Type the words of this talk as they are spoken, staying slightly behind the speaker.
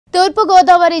తూర్పు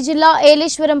గోదావరి జిల్లా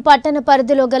ఏలేశ్వరం పట్టణ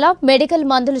పరిధిలో గల మెడికల్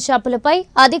మందుల షాపులపై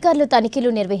అధికారులు తనిఖీలు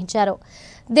నిర్వహించారు.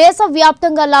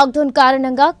 దేశవ్యాప్తంగా లాక్డౌన్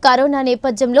కారణంగా కరోనా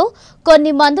నేపథ్యంలో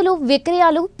కొన్ని మందులు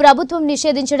విక్రయాలు ప్రభుత్వం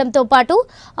నిషేధించడంతో పాటు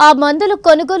ఆ మందులు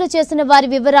కొనుగోలు చేసిన వారి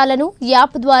వివరాలను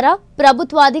యాప్ ద్వారా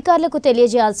ప్రభుత్వ అధికారులకు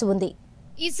తెలియజేయాల్సి ఉంది.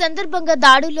 ఈ సందర్భంగా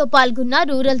దాడుల్లో పాల్గొన్న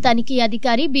రూరల్ తనిఖీ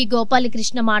అధికారి బి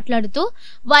గోపాలకృష్ణ మాట్లాడుతూ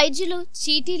వైద్యులు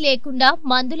చీటీ లేకుండా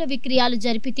మందుల విక్రయాలు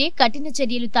జరిపితే కఠిన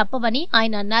చర్యలు తప్పవని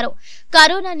ఆయన అన్నారు.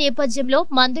 కరోనా నేపథ్యంలో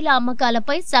మందుల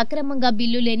అమ్మకాలపై సక్రమంగా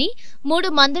బిల్లు లేని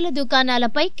 3 మందుల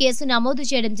దుకాణాలపై కేసు నమోదు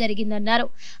చేయడం జరిగిందన్నారు.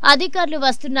 అధికారులు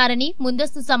వస్తున్నారని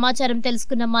ముందస్తు సమాచారం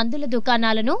తెలుసుకున్న మందుల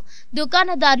దుకాణాలను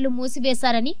దుకాణదారులు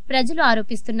మూసివేశారని ప్రజలు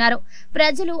ఆరోపిస్తున్నారు.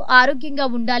 ప్రజలు ఆరోగ్యంగా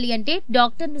ఉండాలి అంటే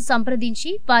డాక్టర్ను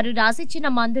సంప్రదించి వారు రాసిచ్చిన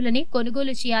మందులని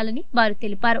కొనుగోలు చేయాలని వారు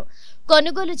తెలిపారు.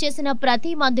 కొనుగోలు చేసిన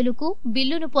ప్రతి మందులకు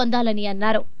బిల్లును పొందాలని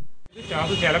అన్నారు.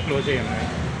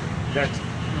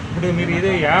 ఇప్పుడు మీరు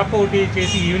ఏదో యాప్ ఒకటి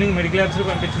చేసి ఈవినింగ్ మెడికల్ యాప్స్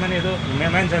పంపించమని ఏదో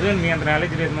మేము చదివండి, మీ అంత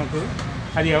నాలెడ్జ్ లేదు మాకు.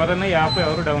 అది ఎవరైనా యాప్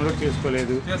ఎవరు డౌన్లోడ్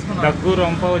చేసుకోలేదు. దగ్గు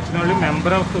రొంప వచ్చిన వాళ్ళు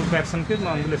మెంబర్ ఆఫ్ పర్సన్కి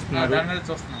మందులు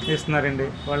ఇస్తున్నారండి.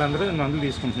 వాళ్ళందరూ మందులు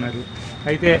తీసుకుంటున్నారు.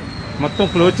 అయితే మొత్తం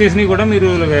క్లోజ్ చేసినవి కూడా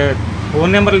మీరు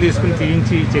ఫోన్ నెంబర్లు తీసుకుని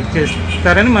తీయించి చెక్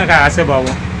చేస్తారని మాకు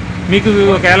ఆశాభావం. మీకు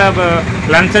ఒకవేళ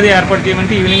లంచ్ అది ఏర్పాటు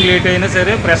చేయమంటే ఈవినింగ్ లేట్ అయినా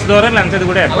సరే ప్రెస్ ద్వారా లంచ్ అది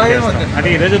కూడా ఏర్పాటు చేస్తాం. అంటే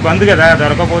ఈరోజు బంద్ కదా,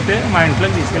 దొరకకపోతే మా ఇంట్లో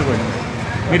తీసుకెళ్ళిపోయింది.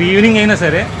 మీరు ఈవినింగ్ అయినా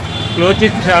సరే క్లోజ్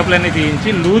చేసిన షాపులన్నీ తీయించి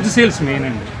లూజ్ సేల్స్ మెయిన్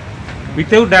అండి.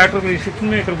 వితౌట్ డాక్టర్ ప్రిస్క్రిప్షన్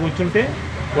మేము ఇక్కడ కూర్చుంటే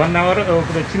 1 అవర్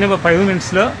ఇప్పుడు వచ్చిన 5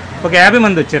 మినిట్స్లో ఒక 50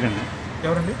 మంది వచ్చారండి.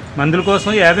 మందుల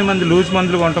కోసం 50 మంది లూజ్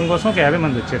మందులు కొనడం కోసం ఒక 50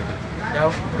 మంది వచ్చారు.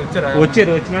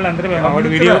 వచ్చిన వాళ్ళు అందరూ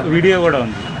వీడియో కూడా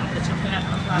ఉంది.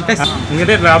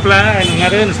 ఎందుకంటే లోపల ఆయన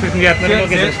ఉన్నారు, ఇన్స్పెక్షన్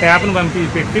చేస్తున్నారు, స్టాఫ్ను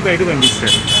పెట్టి బయటకు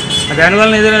పంపిస్తారు.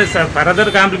 దానివల్ల ఏదైనా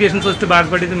ఫర్దర్ కాంప్లికేషన్స్ వస్తే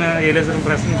బాధపడేది మేము ఏలేశ్వరం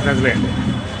ప్రజలే అండి.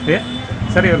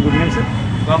 సార్ ఎవరు గుడ్ నేమ్ సార్?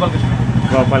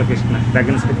 గోపాలకృష్ణ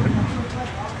దగ్గర ఇన్స్పెక్టర్.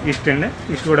 ఈస్ట్ అండి,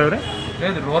 ఈస్ట్ గోదావరి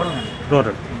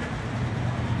రూరల్.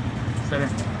 సరే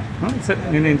సార్,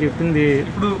 నేను చెప్పింది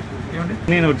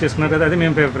నేను వచ్చేసుకున్నాను కదా, అది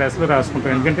మేము ప్రెస్లో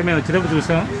రాసుకుంటాం. ఎందుకంటే మేము వచ్చేటప్పుడు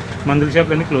చూసాం మందుల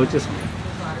షాపులన్నీ క్లోజ్ చేసుకుంటాం.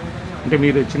 అంటే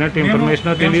మీరు వచ్చినట్టు ఇన్ఫర్మేషన్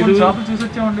తెలియదు.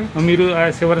 మీరు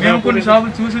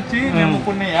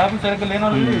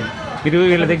మీరు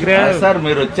వీళ్ళ దగ్గర సార్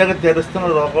మీరు వచ్చాక తెలుస్తున్న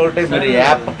ఒకటి మీరు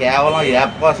యాప్ కేవలం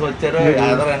యాప్ కోసం వచ్చారు,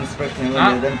 ఆధార్ ఇన్స్ట్రక్షన్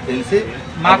లేదని తెలిసి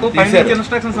మాకు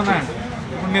ఇన్స్ట్రక్షన్స్ ఉన్నాయండి.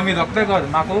 ఇప్పుడు మేము ఇది ఒక్కటే కాదు,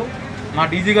 మాకు మా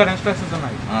డీజీ గారు ఇన్స్ట్రక్షన్స్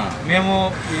ఉన్నాయి. మేము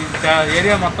ఈ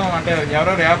ఏరియా మొత్తం అంటే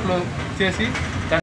ఎవరెవరు యాప్లు ఇచ్చేసి